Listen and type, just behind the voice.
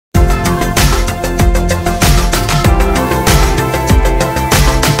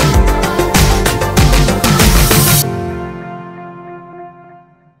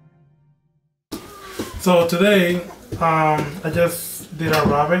So today, I just did a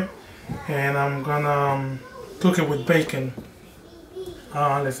rabbit, and I'm gonna cook it with bacon.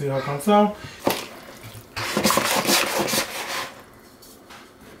 Let's see how it comes out.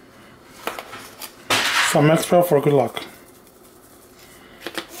 Some extra for good luck.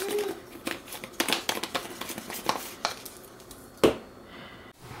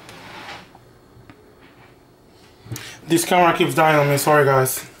 This camera keeps dying on me, sorry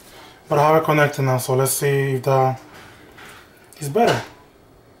guys. But I have it connected now, so let's see if it's better.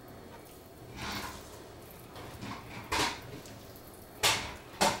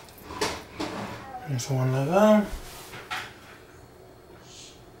 There's one like that.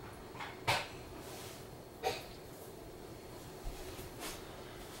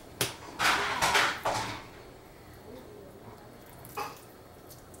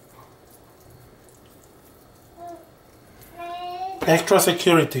 Extra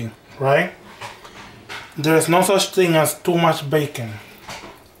security, right? There is no such thing as too much bacon.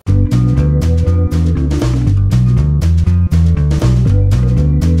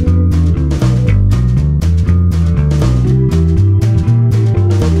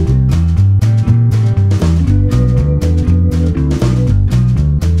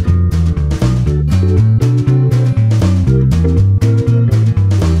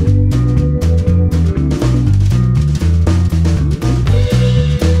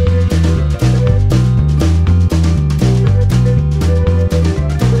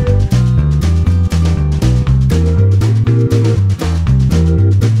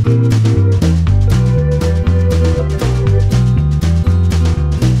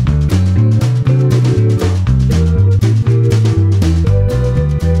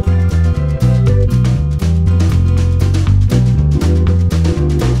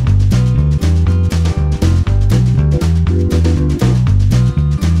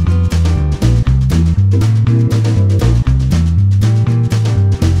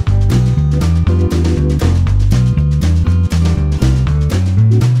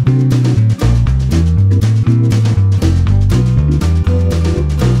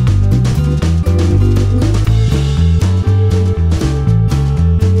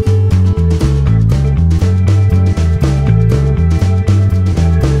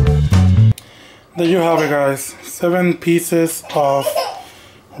 There you have it, guys. 7 pieces of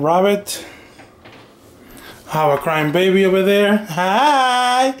rabbit. I have a crying baby over there.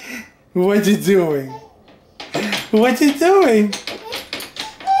 Hi! What you doing? What you doing?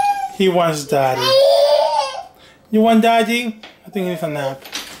 He wants daddy. You want daddy? I think he needs a nap.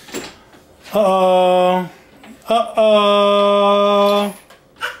 Uh-oh. Uh-oh.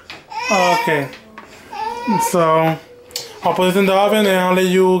 Okay. So I'll put this in the oven and I'll let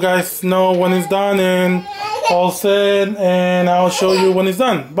you guys know when it's done and all set, and I'll show you when it's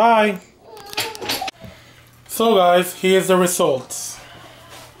done. Bye! So guys, here's the results.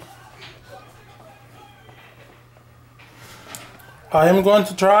 I am going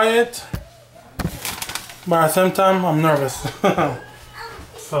to try it, but at the same time I'm nervous.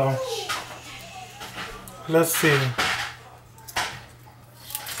 So let's see.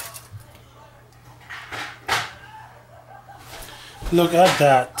 Look at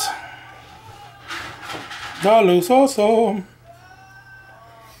that. That looks awesome.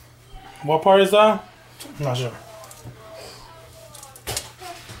 What part is that? I'm not sure.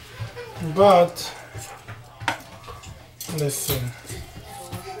 But let's see.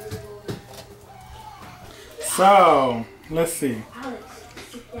 So let's see.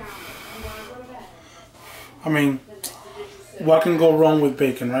 I mean, what can go wrong with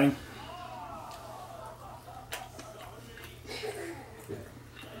bacon, right?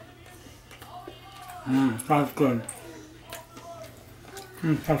 That's good.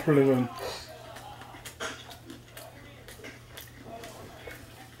 That's really good.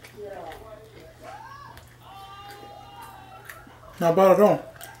 Not bad at all.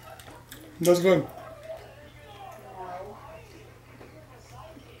 That's good.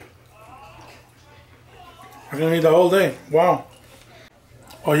 I'm gonna eat the whole day. Wow.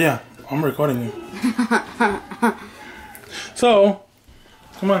 Oh yeah, I'm recording you. So,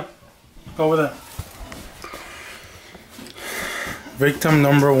 come on, go over there. Victim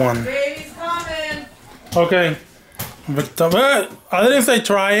number 1. Baby's coming. Okay. Victim. I didn't say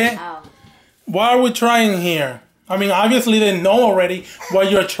try it. Oh. Why are we trying here? I mean, obviously they know already what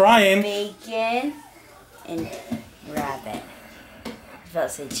you're trying. Bacon and rabbit. I was about to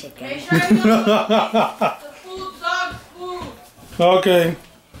say chicken. Make sure you the food, dog food. Okay.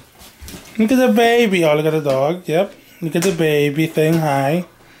 Look at the baby. Oh, look at the dog. Yep. Look at the baby saying hi.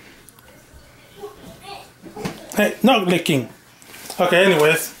 Hey, not licking. Okay,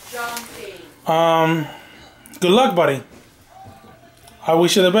 anyways. Good luck, buddy. I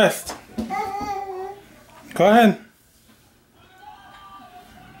wish you the best. Go ahead.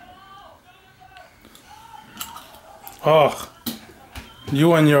 Oh,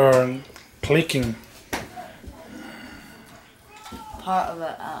 you and your clicking. Part of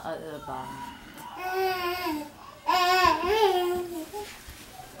it out at the bottom.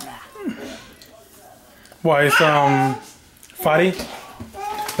 Why it's fatty?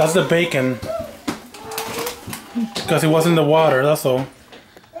 That's the bacon. Because it was in the water, that's all.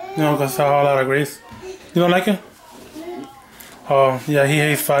 You know, because it had a lot of grease. You don't like it? Oh, yeah, he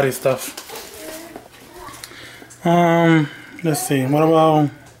hates fatty stuff. Let's see, what about...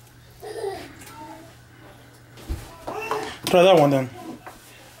 Try that one then.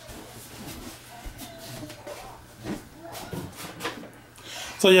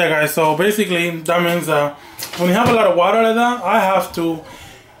 So yeah guys, so basically that means that when you have a lot of water like that, I have to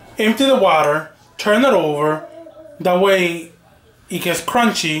empty the water, turn it over, that way it gets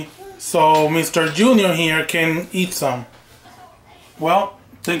crunchy so Mr. Junior here can eat some. Well,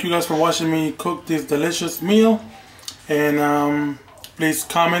 thank you guys for watching me cook this delicious meal, and please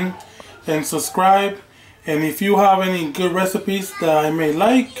comment and subscribe, and if you have any good recipes that I may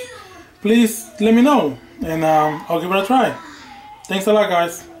like, please let me know, and I'll give it a try. Thanks a lot,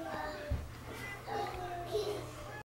 guys.